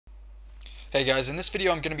Hey guys, in this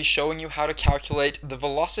video I'm going to be showing you how to calculate the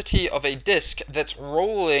velocity of a disk that's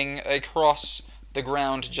rolling across the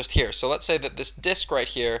ground just here. So let's say that this disk right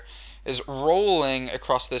here is rolling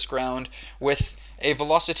across this ground with a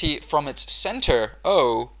velocity from its center,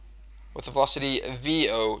 O, with a velocity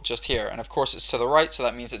VO just here. And of course it's to the right, so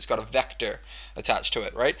that means it's got a vector attached to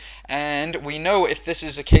it, right? And we know if this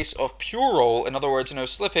is a case of pure roll, in other words, no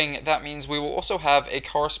slipping, that means we will also have a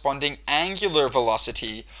corresponding angular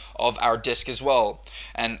velocity of our disk as well.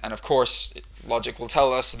 And of course, logic will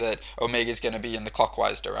tell us that omega is going to be in the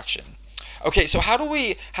clockwise direction. Okay, so how do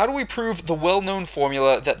we prove the well-known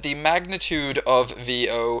formula that the magnitude of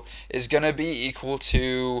VO is going to be equal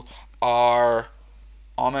to R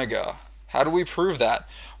omega? How do we prove that?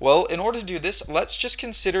 Well, in order to do this, let's just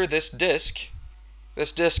consider this disk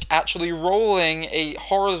actually rolling a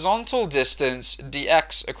horizontal distance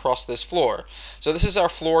dx across this floor. So this is our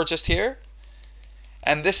floor just here,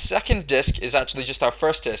 and this second disk is actually just our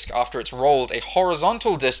first disk after it's rolled a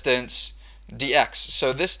horizontal distance dx.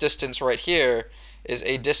 So this distance right here is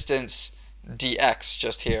a distance dx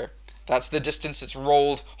just here. That's the distance it's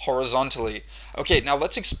rolled horizontally. Okay, now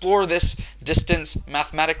let's explore this distance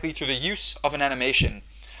mathematically through the use of an animation.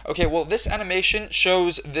 Okay, well, this animation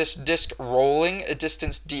shows this disk rolling a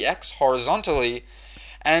distance dx horizontally,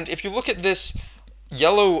 and if you look at this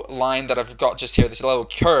yellow line that I've got just here, this yellow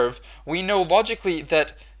curve, we know logically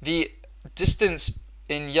that the distance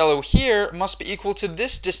in yellow here must be equal to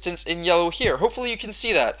this distance in yellow here. Hopefully you can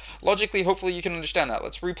see that. Logically, hopefully you can understand that.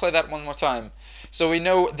 Let's replay that one more time. So we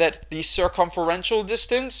know that the circumferential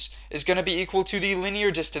distance is going to be equal to the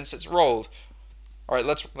linear distance it's rolled. All right,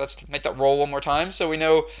 let's make that roll one more time. So we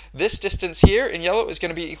know this distance here in yellow is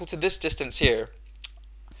going to be equal to this distance here.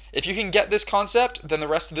 If you can get this concept, then the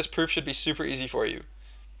rest of this proof should be super easy for you.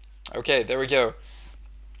 Okay, there we go.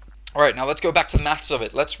 All right, now let's go back to the maths of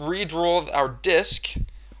it. Let's redraw our disk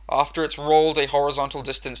after it's rolled a horizontal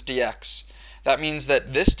distance dx. That means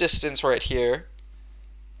that this distance right here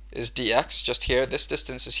is dx, just here. This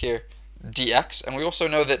distance is here, dx. And we also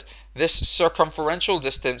know that this circumferential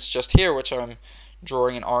distance just here, which I'm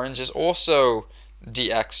drawing in orange, is also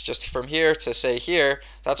dx, just from here to say here,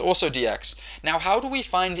 that's also dx. Now, how do we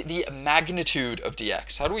find the magnitude of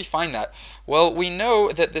dx? How do we find that? Well, we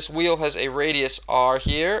know that this wheel has a radius r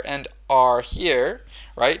here and r here,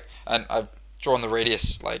 right? And I've drawn the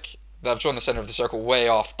radius, I've drawn the center of the circle way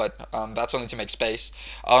off, but that's only to make space.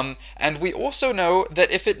 And we also know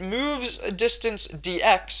that if it moves a distance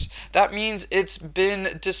dx, that means it's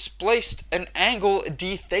been displaced an angle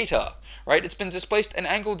d theta. Right? It's been displaced an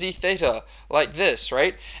angle d theta like this,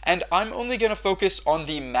 right? And I'm only going to focus on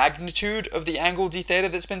the magnitude of the angle d theta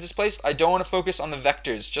that's been displaced. I don't want to focus on the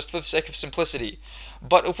vectors, just for the sake of simplicity.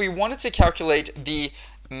 But if we wanted to calculate the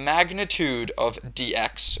magnitude of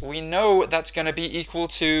dx, we know that's going to be equal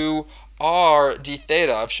to r d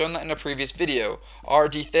theta. I've shown that in a previous video. R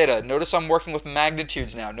d theta. Notice I'm working with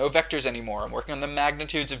magnitudes now, no vectors anymore. I'm working on the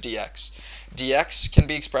magnitudes of dx. Dx can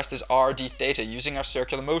be expressed as r d theta using our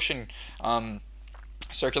circular motion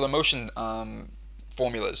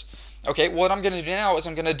formulas. Okay, what I'm going to do now is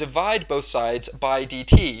I'm going to divide both sides by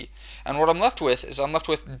dt, and what I'm left with is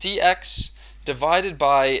dx divided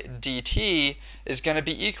by dt is going to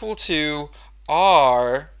be equal to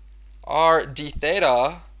r d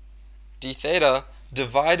theta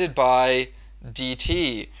divided by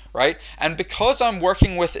dt, right? And because I'm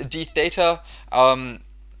working with d theta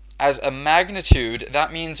as a magnitude,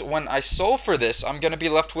 that means when I solve for this, I'm going to be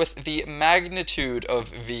left with the magnitude of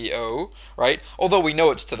VO, right? Although we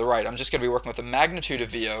know it's to the right, I'm just going to be working with the magnitude of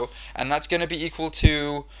VO, and that's going to be equal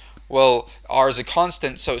to, well, r is a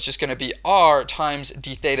constant, so it's just going to be r times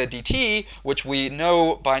d theta dt, which we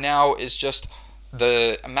know by now is just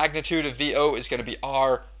the magnitude of VO is going to be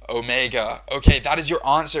r omega. Okay, that is your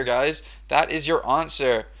answer, guys. That is your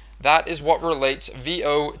answer. That is what relates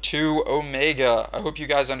VO to omega. I hope you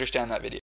guys understand that video.